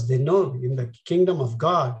 because they know in the kingdom of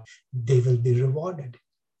God, they will be rewarded.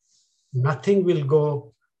 Nothing will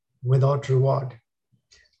go without reward.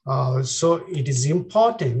 So it is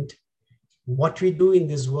important. What we do in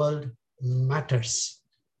this world matters.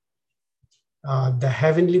 The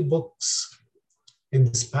heavenly books in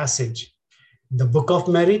this passage, the book of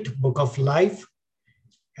merit, book of life,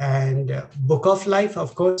 and book of life,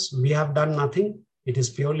 of course, we have done nothing. It is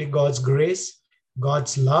purely God's grace,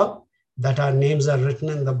 God's love, that our names are written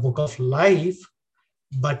in the book of life.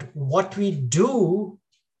 But what we do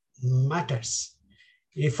matters.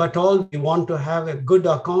 If at all we want to have a good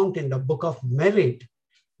account in the book of merit,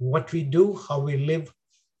 what we do, how we live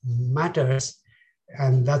matters.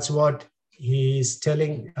 And that's what he is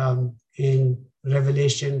telling in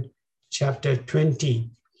Revelation chapter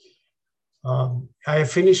 20. I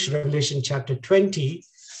finished Revelation chapter 20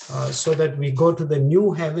 so that we go to the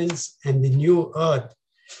new heavens and the new earth.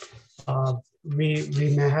 We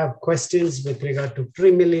may have questions with regard to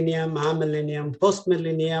premillennium, amillennium,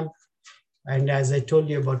 postmillennium. And as I told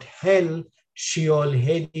you about hell, Sheol,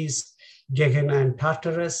 Hades, Gehenna, and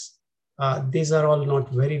Tartarus, these are all not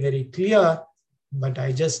very, very clear, but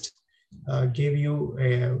I just gave you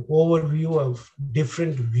an overview of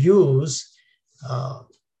different views.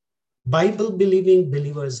 Bible-believing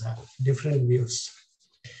believers have different views.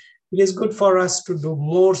 It is good for us to do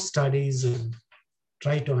more studies and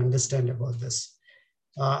try to understand about this.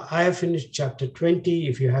 I have finished chapter 20.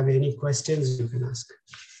 If you have any questions, you can ask.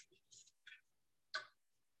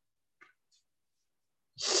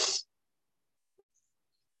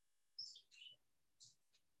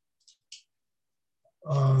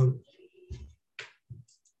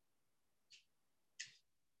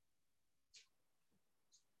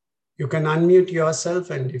 You can unmute yourself,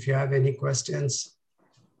 and if you have any questions.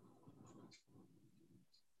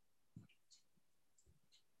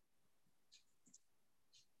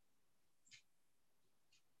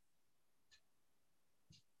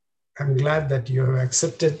 I'm glad that you have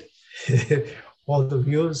accepted all the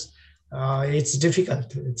views. It's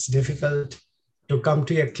difficult. It's difficult to come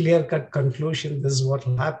to a clear-cut conclusion. This is what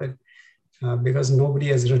will happen because nobody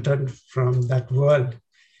has returned from that world.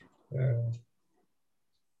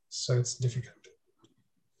 So it's difficult.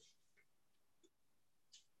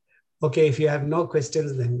 Okay, if you have no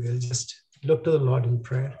questions, then we'll just look to the Lord in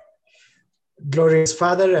prayer. Glorious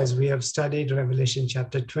Father, as we have studied Revelation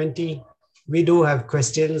chapter 20, we do have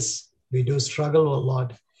questions. We do struggle, oh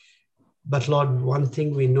Lord. But Lord, one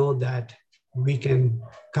thing we know, that we can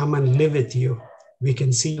come and live with you. We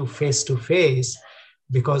can see you face to face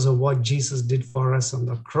because of what Jesus did for us on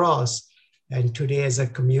the cross. And today as a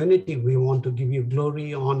community, we want to give you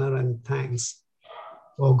glory, honor, and thanks.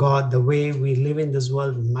 Oh God, the way we live in this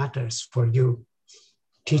world matters for you.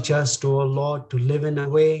 Teach us, oh Lord, to live in a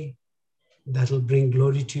way that will bring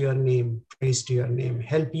glory to your name, praise to your name.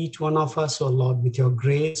 Help each one of us, oh Lord, with your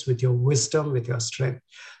grace, with your wisdom, with your strength.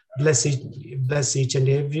 Bless each and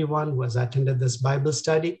everyone who has attended this Bible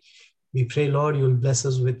study. We pray, Lord, you will bless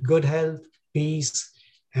us with good health, peace,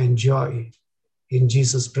 and joy. In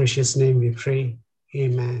Jesus' precious name we pray.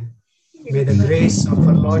 Amen. May the grace of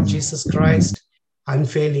our Lord Jesus Christ,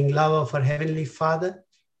 unfailing love of our Heavenly Father,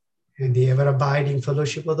 and the ever-abiding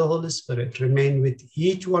fellowship of the Holy Spirit remain with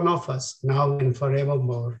each one of us now and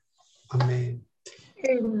forevermore. Amen.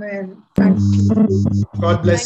 Amen. Thank you. God bless.